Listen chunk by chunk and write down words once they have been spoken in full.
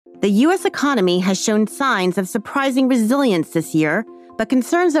The U.S. economy has shown signs of surprising resilience this year, but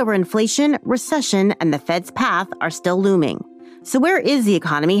concerns over inflation, recession, and the Fed's path are still looming. So where is the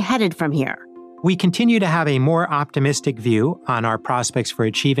economy headed from here? We continue to have a more optimistic view on our prospects for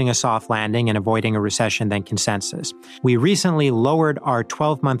achieving a soft landing and avoiding a recession than consensus. We recently lowered our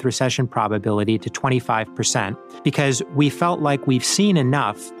 12-month recession probability to 25% because we felt like we've seen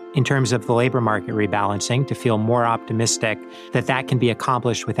enough in terms of the labor market rebalancing to feel more optimistic that that can be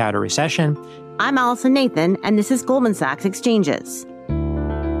accomplished without a recession. I'm Allison Nathan, and this is Goldman Sachs Exchanges.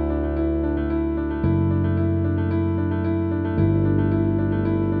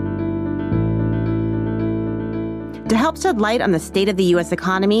 To help shed light on the state of the U.S.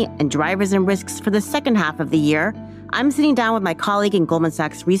 economy and drivers and risks for the second half of the year, I'm sitting down with my colleague in Goldman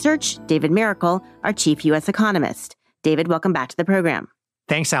Sachs Research, David Mericle, our chief U.S. economist. David, welcome back to the program.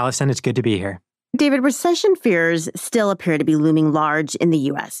 Thanks, Allison. It's good to be here. David, recession fears still appear to be looming large in the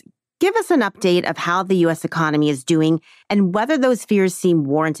U.S. Give us an update of how the U.S. economy is doing and whether those fears seem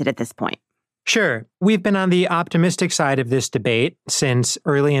warranted at this point. Sure. We've been on the optimistic side of this debate since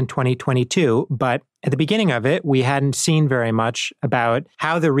early in 2022, but at the beginning of it, we hadn't seen very much about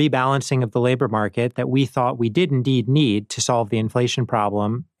how the rebalancing of the labor market that we thought we did indeed need to solve the inflation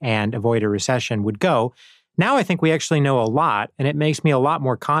problem and avoid a recession would go. Now I think we actually know a lot, and it makes me a lot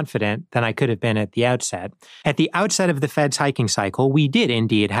more confident than I could have been at the outset. At the outset of the Fed's hiking cycle, we did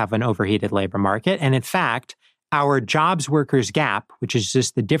indeed have an overheated labor market, and in fact, our jobs workers gap, which is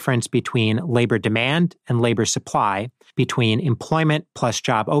just the difference between labor demand and labor supply, between employment plus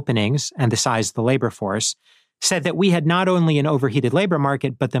job openings and the size of the labor force, said that we had not only an overheated labor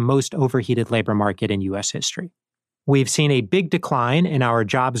market, but the most overheated labor market in U.S. history. We've seen a big decline in our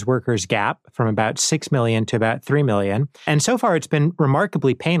jobs workers gap from about 6 million to about 3 million. And so far, it's been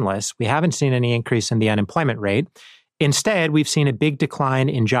remarkably painless. We haven't seen any increase in the unemployment rate. Instead, we've seen a big decline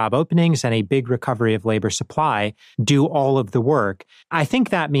in job openings and a big recovery of labor supply do all of the work. I think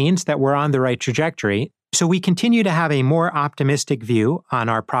that means that we're on the right trajectory. So we continue to have a more optimistic view on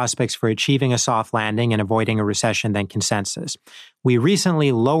our prospects for achieving a soft landing and avoiding a recession than consensus. We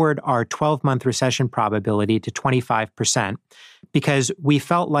recently lowered our 12-month recession probability to 25% because we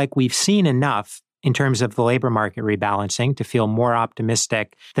felt like we've seen enough in terms of the labor market rebalancing to feel more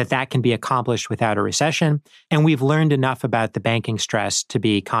optimistic that that can be accomplished without a recession. And we've learned enough about the banking stress to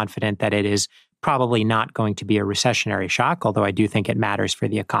be confident that it is probably not going to be a recessionary shock, although I do think it matters for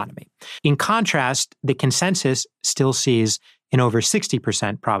the economy. In contrast, the consensus still sees an over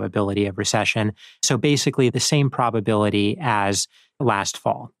 60% probability of recession, so basically the same probability as last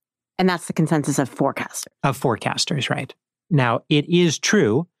fall. And that's the consensus of forecasters. Of forecasters, right. Now, it is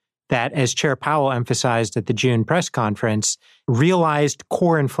true that, as Chair Powell emphasized at the June press conference, realized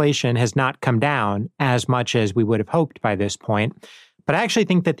core inflation has not come down as much as we would have hoped by this point. But I actually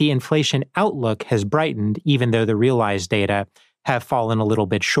think that the inflation outlook has brightened, even though the realized data have fallen a little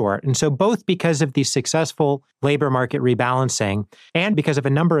bit short. And so both because of the successful labor market rebalancing and because of a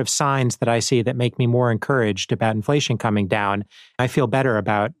number of signs that I see that make me more encouraged about inflation coming down, I feel better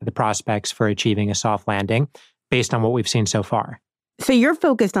about the prospects for achieving a soft landing based on what we've seen so far. So you're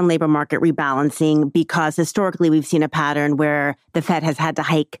focused on labor market rebalancing because historically we've seen a pattern where the Fed has had to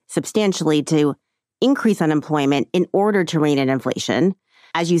hike substantially to increase unemployment in order to rein in inflation.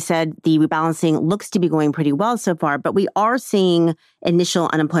 As you said, the rebalancing looks to be going pretty well so far, but we are seeing initial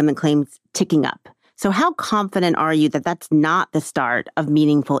unemployment claims ticking up. So how confident are you that that's not the start of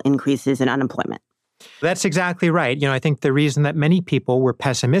meaningful increases in unemployment? That's exactly right. I think the reason that many people were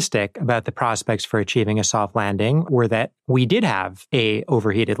pessimistic about the prospects for achieving a soft landing were that we did have a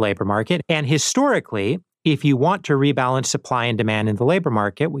overheated labor market. And historically, if you want to rebalance supply and demand in the labor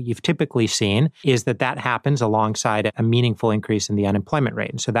market, what you've typically seen is that that happens alongside a meaningful increase in the unemployment rate.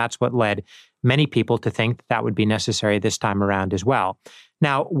 And so that's what led many people to think that that would be necessary this time around as well.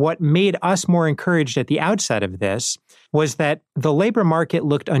 Now, what made us more encouraged at the outset of this was that the labor market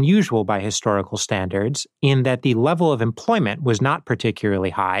looked unusual by historical standards in that the level of employment was not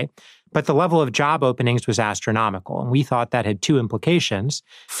particularly high, but the level of job openings was astronomical. And we thought that had two implications.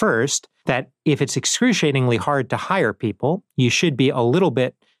 First, that if it's excruciatingly hard to hire people, you should be a little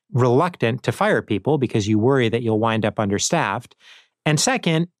bit reluctant to fire people because you worry that you'll wind up understaffed. And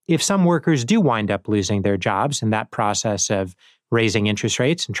second, if some workers do wind up losing their jobs in that process of raising interest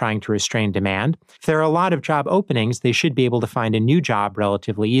rates and trying to restrain demand, if there are a lot of job openings, they should be able to find a new job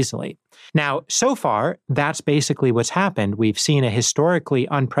relatively easily. Now, so far, that's basically what's happened. We've seen a historically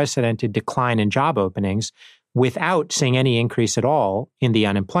unprecedented decline in job openings without seeing any increase at all in the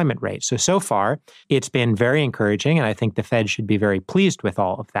unemployment rate. So far, it's been very encouraging, and I think the Fed should be very pleased with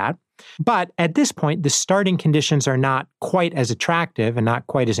all of that. But at this point, the starting conditions are not quite as attractive and not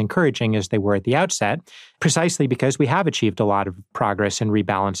quite as encouraging as they were at the outset, precisely because we have achieved a lot of progress in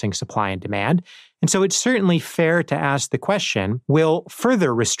rebalancing supply and demand. And so it's certainly fair to ask the question, will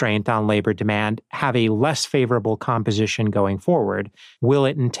further restraint on labor demand have a less favorable composition going forward? Will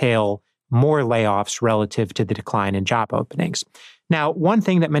it entail more layoffs relative to the decline in job openings? Now, one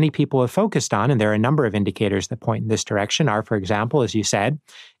thing that many people have focused on, and there are a number of indicators that point in this direction, are, for example, as you said,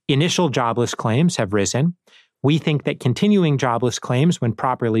 initial jobless claims have risen. We think that continuing jobless claims, when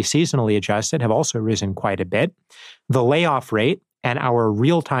properly seasonally adjusted, have also risen quite a bit. The layoff rate and our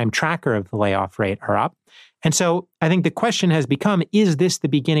real-time tracker of the layoff rate are up. And so I think the question has become, is this the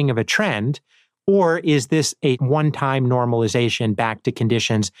beginning of a trend, or is this a one-time normalization back to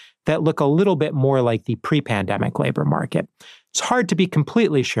conditions that look a little bit more like the pre-pandemic labor market? It's hard to be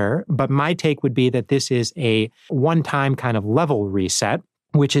completely sure, but my take would be that this is a one-time kind of level reset,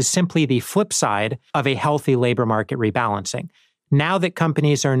 which is simply the flip side of a healthy labor market rebalancing. Now that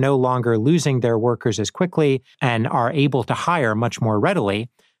companies are no longer losing their workers as quickly and are able to hire much more readily,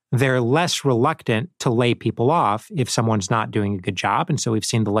 they're less reluctant to lay people off if someone's not doing a good job. And so we've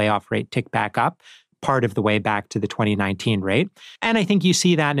seen the layoff rate tick back up, part of the way back to the 2019 rate. And I think you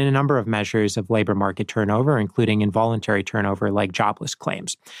see that in a number of measures of labor market turnover, including involuntary turnover like jobless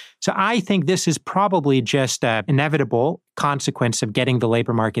claims. So I think this is probably just an inevitable consequence of getting the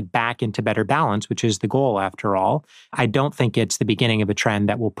labor market back into better balance, which is the goal after all. I don't think it's the beginning of a trend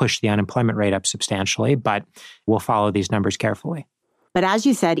that will push the unemployment rate up substantially, but we'll follow these numbers carefully. But as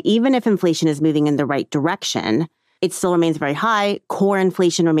you said, even if inflation is moving in the right direction, it still remains very high. Core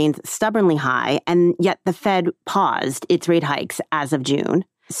inflation remains stubbornly high, and yet the Fed paused its rate hikes as of June.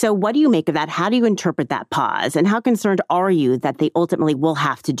 So what do you make of that? How do you interpret that pause? And how concerned are you that they ultimately will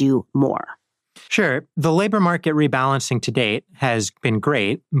have to do more? Sure. The labor market rebalancing to date has been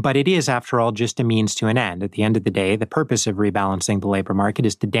great, but it is, after all, just a means to an end. At the end of the day, the purpose of rebalancing the labor market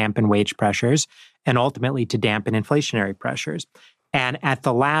is to dampen wage pressures and ultimately to dampen inflationary pressures. And at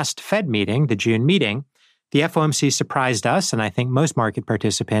the last Fed meeting, the June meeting, the FOMC surprised us, and I think most market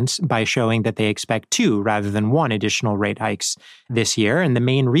participants, by showing that they expect 2 rather than 1 additional rate hikes this year. And the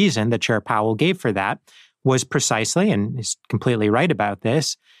main reason that Chair Powell gave for that was precisely, and is completely right about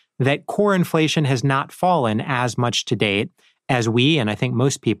this, that core inflation has not fallen as much to date as we, and I think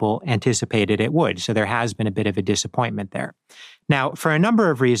most people, anticipated it would. So there has been a bit of a disappointment there. Now, for a number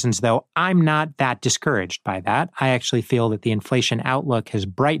of reasons, though, I'm not that discouraged by that. I actually feel that the inflation outlook has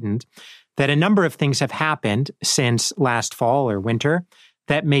brightened, that a number of things have happened since last fall or winter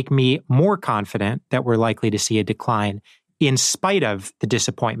that make me more confident that we're likely to see a decline in spite of the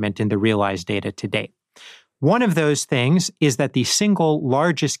disappointment in the realized data to date. One of those things is that the single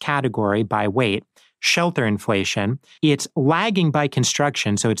largest category by weight, shelter inflation, it's lagging by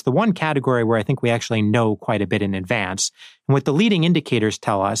construction. So it's the one category where I think we actually know quite a bit in advance. And what the leading indicators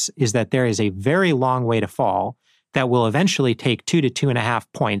tell us is that there is a very long way to fall that will eventually take 2 to 2.5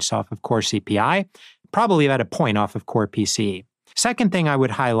 points off of core CPI, probably about a point off of core PCE. Second thing I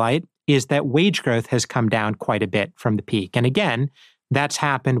would highlight is that wage growth has come down quite a bit from the peak. And again, that's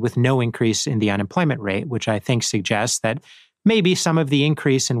happened with no increase in the unemployment rate, which I think suggests that maybe some of the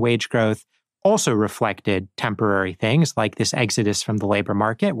increase in wage growth also reflected temporary things like this exodus from the labor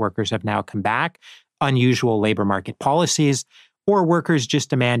market. Workers have now come back, unusual labor market policies, or workers just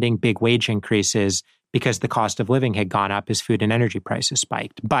demanding big wage increases because the cost of living had gone up as food and energy prices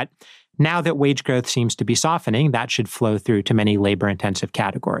spiked. But now that wage growth seems to be softening, that should flow through to many labor-intensive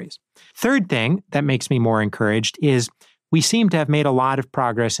categories. Third thing that makes me more encouraged is we seem to have made a lot of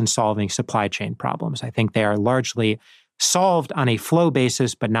progress in solving supply chain problems. I think they are largely solved on a flow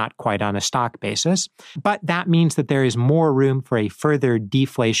basis, but not quite on a stock basis. But that means that there is more room for a further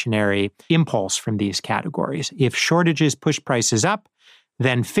deflationary impulse from these categories. If shortages push prices up,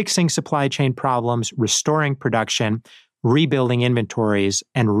 then fixing supply chain problems, restoring production, rebuilding inventories,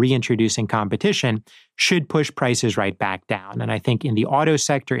 and reintroducing competition should push prices right back down. And I think in the auto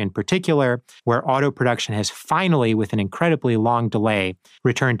sector in particular, where auto production has finally, with an incredibly long delay,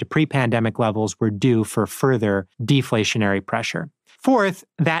 returned to pre-pandemic levels, we're due for further deflationary pressure. Fourth,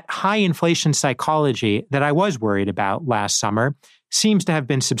 that high inflation psychology that I was worried about last summer seems to have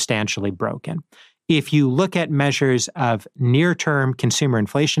been substantially broken. If you look at measures of near-term consumer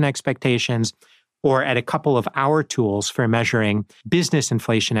inflation expectations, or at a couple of our tools for measuring business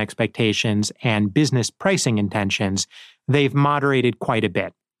inflation expectations and business pricing intentions, they've moderated quite a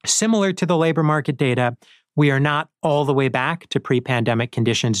bit. Similar to the labor market data, we are not all the way back to pre-pandemic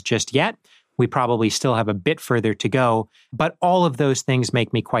conditions just yet. We probably still have a bit further to go, but all of those things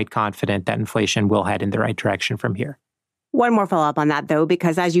make me quite confident that inflation will head in the right direction from here. One more follow-up on that, though,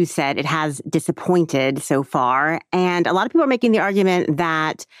 because as you said, it has disappointed so far. And a lot of people are making the argument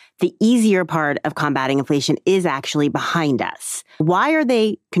that the easier part of combating inflation is actually behind us. Why are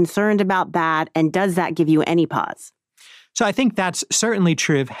they concerned about that? And does that give you any pause? So I think that's certainly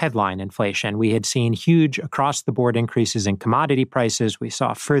true of headline inflation. We had seen huge across-the-board increases in commodity prices. We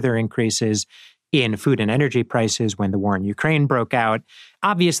saw further increases in food and energy prices when the war in Ukraine broke out.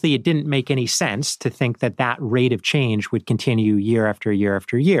 Obviously, it didn't make any sense to think that that rate of change would continue year after year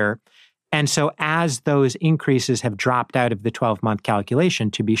after year. And so as those increases have dropped out of the 12-month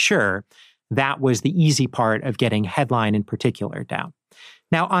calculation, to be sure, that was the easy part of getting headline in particular down.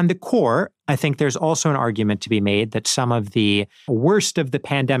 Now, on the core, I think there's also an argument to be made that some of the worst of the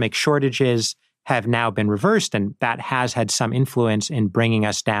pandemic shortages have now been reversed, and that has had some influence in bringing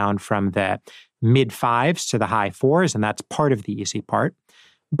us down from the mid-5s to the high 4s, and that's part of the easy part.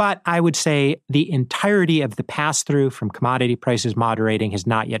 But I would say the entirety of the pass-through from commodity prices moderating has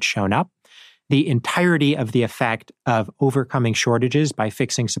not yet shown up. The entirety of the effect of overcoming shortages by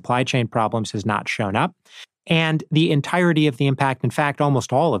fixing supply chain problems has not shown up. And the entirety of the impact, in fact,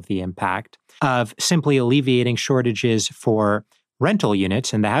 almost all of the impact of simply alleviating shortages for rental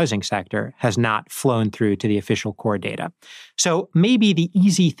units in the housing sector has not flown through to the official core data. So maybe the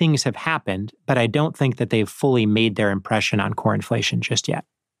easy things have happened, but I don't think that they've fully made their impression on core inflation just yet.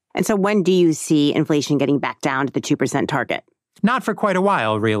 And so when do you see inflation getting back down to the 2% target? Not for quite a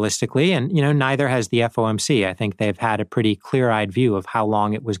while, realistically, and neither has the FOMC. I think they've had a pretty clear-eyed view of how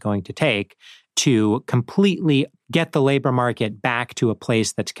long it was going to take to completely get the labor market back to a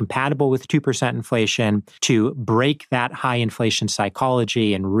place that's compatible with 2% inflation, to break that high inflation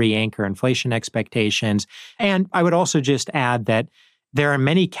psychology and re-anchor inflation expectations. And I would also just add that there are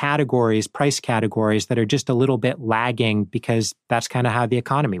many categories, price categories, that are just a little bit lagging because that's kind of how the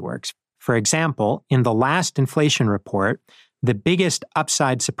economy works. For example, in the last inflation report, the biggest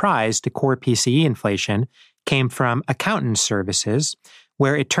upside surprise to core PCE inflation came from accountant services,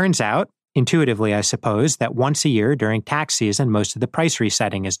 where it turns out, intuitively, I suppose, that once a year during tax season, most of the price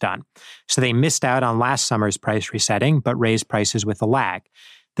resetting is done. So they missed out on last summer's price resetting, but raised prices with a lag.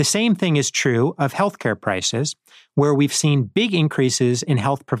 The same thing is true of healthcare prices, where we've seen big increases in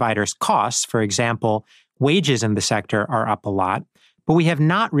health providers' costs. For example, wages in the sector are up a lot, but we have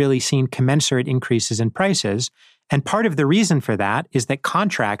not really seen commensurate increases in prices. And part of the reason for that is that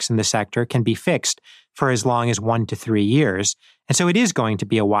contracts in the sector can be fixed for as long as 1 to 3 years. And so it is going to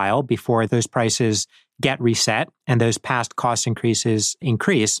be a while before those prices get reset and those past cost increases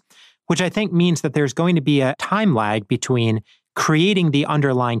increase, which I think means that there's going to be a time lag between creating the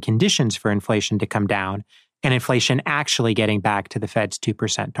underlying conditions for inflation to come down and inflation actually getting back to the Fed's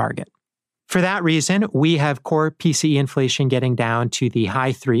 2% target. For that reason, we have core PCE inflation getting down to the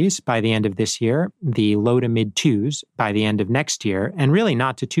high 3s by the end of this year, the low to mid 2s by the end of next year, and really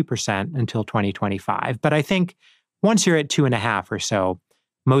not to 2% until 2025. But I think once you're at 2.5 or so,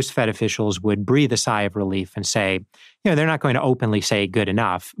 most Fed officials would breathe a sigh of relief and say, they're not going to openly say good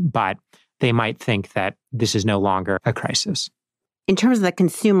enough, but they might think that this is no longer a crisis. In terms of the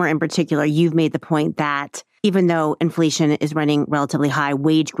consumer in particular, you've made the point that even though inflation is running relatively high,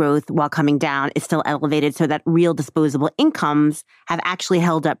 wage growth, while coming down, is still elevated, so that real disposable incomes have actually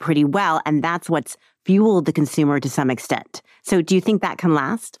held up pretty well. And that's what's fueled the consumer to some extent. So do you think that can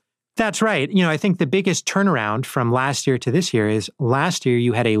last? That's right. I think the biggest turnaround from last year to this year is last year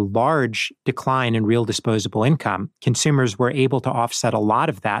you had a large decline in real disposable income. Consumers were able to offset a lot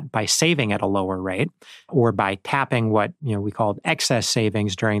of that by saving at a lower rate or by tapping what we called excess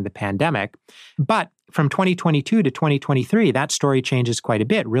savings during the pandemic. But from 2022 to 2023, that story changes quite a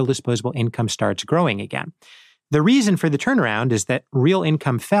bit. Real disposable income starts growing again. The reason for the turnaround is that real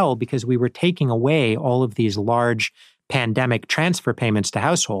income fell because we were taking away all of these large pandemic transfer payments to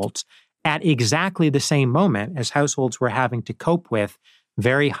households at exactly the same moment as households were having to cope with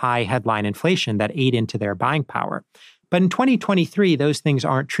very high headline inflation that ate into their buying power. But in 2023, those things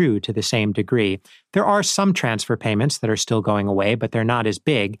aren't true to the same degree. There are some transfer payments that are still going away, but they're not as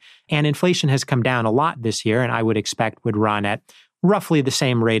big. And inflation has come down a lot this year, and I would expect would run at roughly the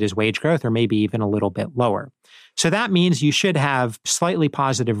same rate as wage growth, or maybe even a little bit lower. So that means you should have slightly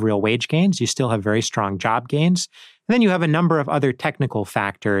positive real wage gains. You still have very strong job gains. And then you have a number of other technical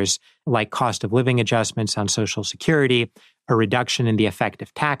factors like cost of living adjustments on Social Security, a reduction in the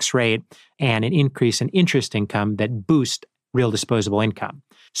effective tax rate, and an increase in interest income that boost real disposable income.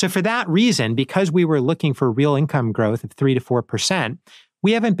 So for that reason, because we were looking for real income growth of 3 to 4%,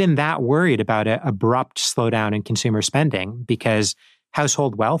 we haven't been that worried about an abrupt slowdown in consumer spending because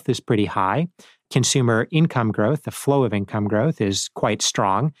household wealth is pretty high. Consumer income growth, the flow of income growth, is quite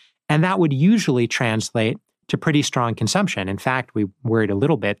strong. And that would usually translate to pretty strong consumption. In fact, we worried a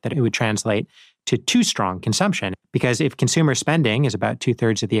little bit that it would translate to too strong consumption, because if consumer spending is about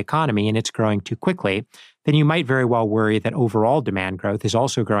 2/3 of the economy and it's growing too quickly, then you might very well worry that overall demand growth is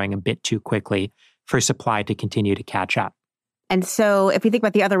also growing a bit too quickly for supply to continue to catch up. And so if we think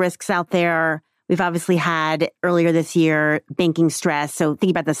about the other risks out there, we've obviously had earlier this year banking stress. So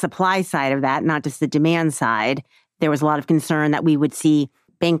think about the supply side of that, not just the demand side. There was a lot of concern that we would see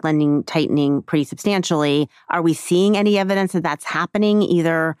bank lending tightening pretty substantially. Are we seeing any evidence that that's happening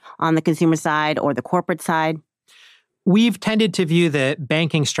either on the consumer side or the corporate side? We've tended to view the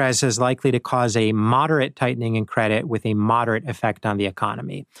banking stress as likely to cause a moderate tightening in credit with a moderate effect on the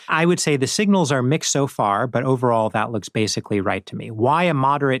economy. I would say the signals are mixed so far, but overall that looks basically right to me. Why a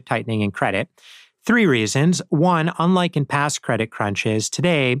moderate tightening in credit? 3 reasons. 1, unlike in past credit crunches,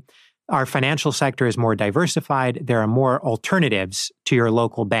 today our financial sector is more diversified. There are more alternatives to your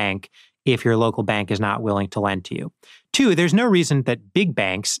local bank if your local bank is not willing to lend to you. 2, there's no reason that big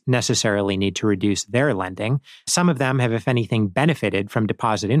banks necessarily need to reduce their lending. Some of them have, if anything, benefited from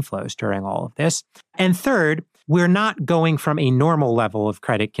deposit inflows during all of this. And 3rd, we're not going from a normal level of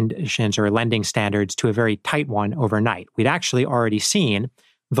credit conditions or lending standards to a very tight one overnight. We'd actually already seen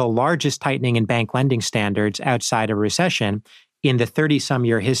the largest tightening in bank lending standards outside of recession in the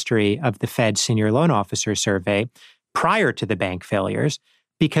 30-some-year history of the Fed Senior Loan Officer Survey prior to the bank failures,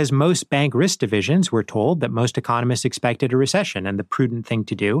 because most bank risk divisions were told that most economists expected a recession, and the prudent thing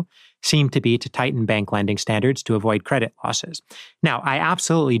to do seemed to be to tighten bank lending standards to avoid credit losses. Now, I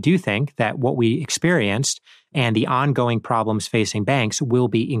absolutely do think that what we experienced and the ongoing problems facing banks will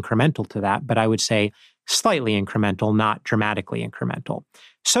be incremental to that, but I would say slightly incremental, not dramatically incremental.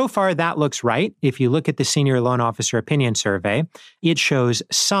 So far, that looks right. If you look at the Senior Loan Officer Opinion Survey, it shows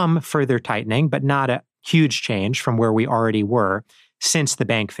some further tightening, but not a huge change from where we already were since the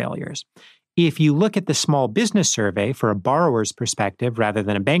bank failures. If you look at the Small Business Survey for a borrower's perspective rather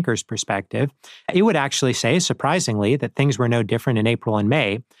than a banker's perspective, it would actually say, surprisingly, that things were no different in April and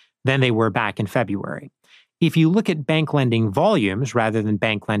May than they were back in February. If you look at bank lending volumes rather than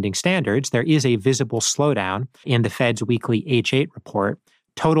bank lending standards, there is a visible slowdown in the Fed's weekly H8 report.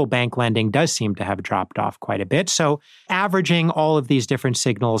 Total bank lending does seem to have dropped off quite a bit. So averaging all of these different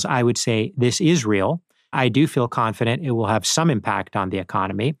signals, I would say this is real. I do feel confident it will have some impact on the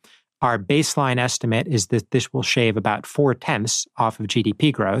economy. Our baseline estimate is that this will shave about 0.4 off of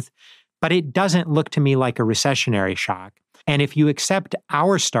GDP growth, but it doesn't look to me like a recessionary shock. And if you accept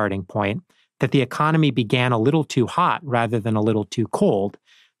our starting point that the economy began a little too hot rather than a little too cold,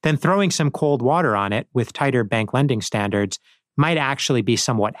 then throwing some cold water on it with tighter bank lending standards might actually be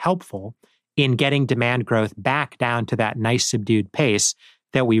somewhat helpful in getting demand growth back down to that nice subdued pace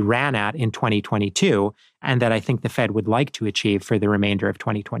that we ran at in 2022 and that I think the Fed would like to achieve for the remainder of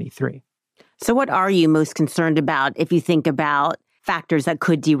 2023. So what are you most concerned about if you think about factors that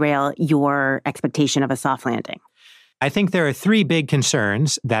could derail your expectation of a soft landing? I think there are 3 big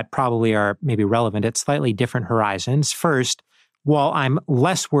concerns that probably are maybe relevant at slightly different horizons. First, while I'm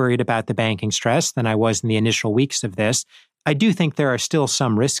less worried about the banking stress than I was in the initial weeks of this, I do think there are still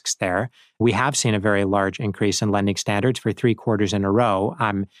some risks there. We have seen a very large increase in lending standards for 3 quarters in a row.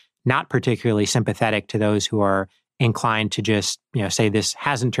 I'm not particularly sympathetic to those who are inclined to just, say this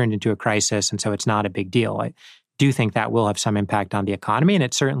hasn't turned into a crisis and so it's not a big deal. I do think that will have some impact on the economy, and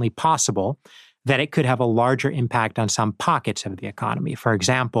it's certainly possible that it could have a larger impact on some pockets of the economy. For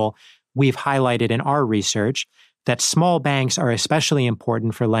example, we've highlighted in our research that small banks are especially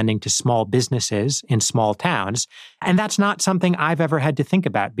important for lending to small businesses in small towns. And that's not something I've ever had to think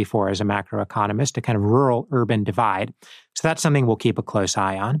about before as a macroeconomist, a kind of rural-urban divide. So that's something we'll keep a close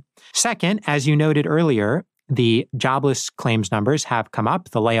eye on. Second, as you noted earlier, the jobless claims numbers have come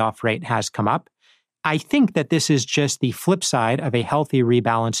up. The layoff rate has come up. I think that this is just the flip side of a healthy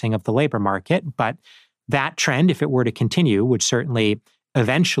rebalancing of the labor market, but that trend, if it were to continue, would certainly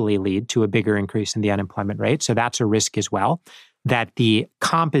eventually lead to a bigger increase in the unemployment rate. So that's a risk as well, that the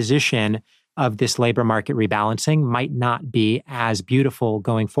composition of this labor market rebalancing might not be as beautiful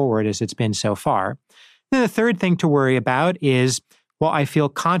going forward as it's been so far. Then the third thing to worry about is, well, I feel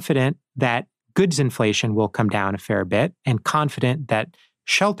confident that goods inflation will come down a fair bit and confident that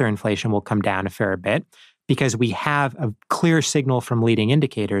shelter inflation will come down a fair bit, because we have a clear signal from leading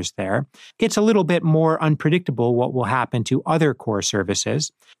indicators there. It's a little bit more unpredictable what will happen to other core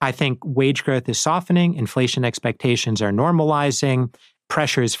services. I think wage growth is softening, inflation expectations are normalizing,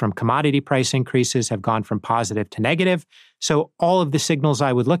 pressures from commodity price increases have gone from positive to negative. So all of the signals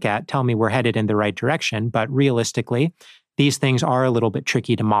I would look at tell me we're headed in the right direction, but realistically, these things are a little bit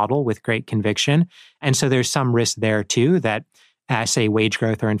tricky to model with great conviction. And so there's some risk there too that say wage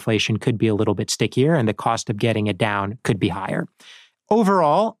growth or inflation could be a little bit stickier and the cost of getting it down could be higher.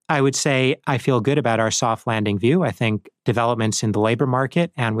 Overall, I would say I feel good about our soft landing view. I think developments in the labor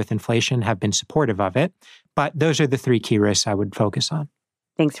market and with inflation have been supportive of it. But those are the three key risks I would focus on.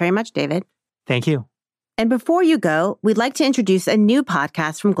 Thanks very much, David. Thank you. And before you go, we'd like to introduce a new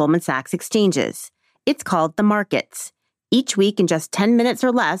podcast from Goldman Sachs Exchanges. It's called The Markets. Each week, in just 10 minutes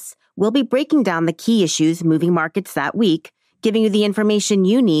or less, we'll be breaking down the key issues moving markets that week, giving you the information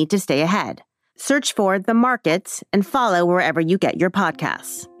you need to stay ahead. Search for The Markets and follow wherever you get your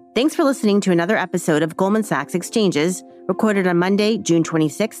podcasts. Thanks for listening to another episode of Goldman Sachs Exchanges, recorded on Monday, June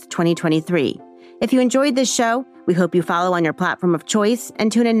 26, 2023. If you enjoyed this show, we hope you follow on your platform of choice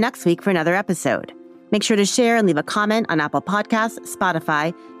and tune in next week for another episode. Make sure to share and leave a comment on Apple Podcasts,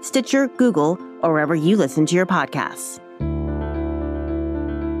 Spotify, Stitcher, Google, or wherever you listen to your podcasts.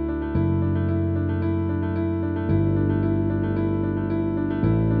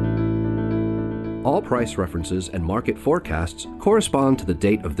 All price references and market forecasts correspond to the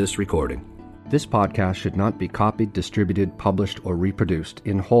date of this recording. This podcast should not be copied, distributed, published, or reproduced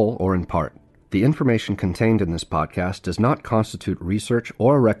in whole or in part. The information contained in this podcast does not constitute research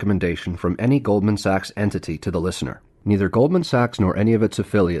or a recommendation from any Goldman Sachs entity to the listener. Neither Goldman Sachs nor any of its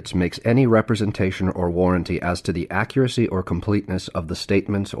affiliates makes any representation or warranty as to the accuracy or completeness of the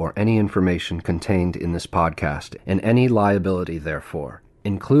statements or any information contained in this podcast, and any liability therefore,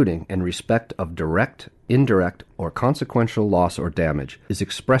 including in respect of direct, indirect, or consequential loss or damage, is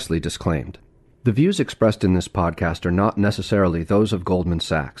expressly disclaimed. The views expressed in this podcast are not necessarily those of Goldman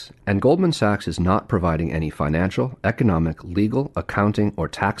Sachs, and Goldman Sachs is not providing any financial, economic, legal, accounting, or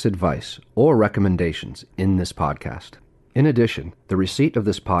tax advice or recommendations in this podcast. In addition, the receipt of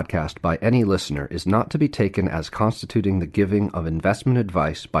this podcast by any listener is not to be taken as constituting the giving of investment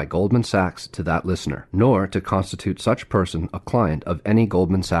advice by Goldman Sachs to that listener, nor to constitute such person a client of any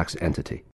Goldman Sachs entity.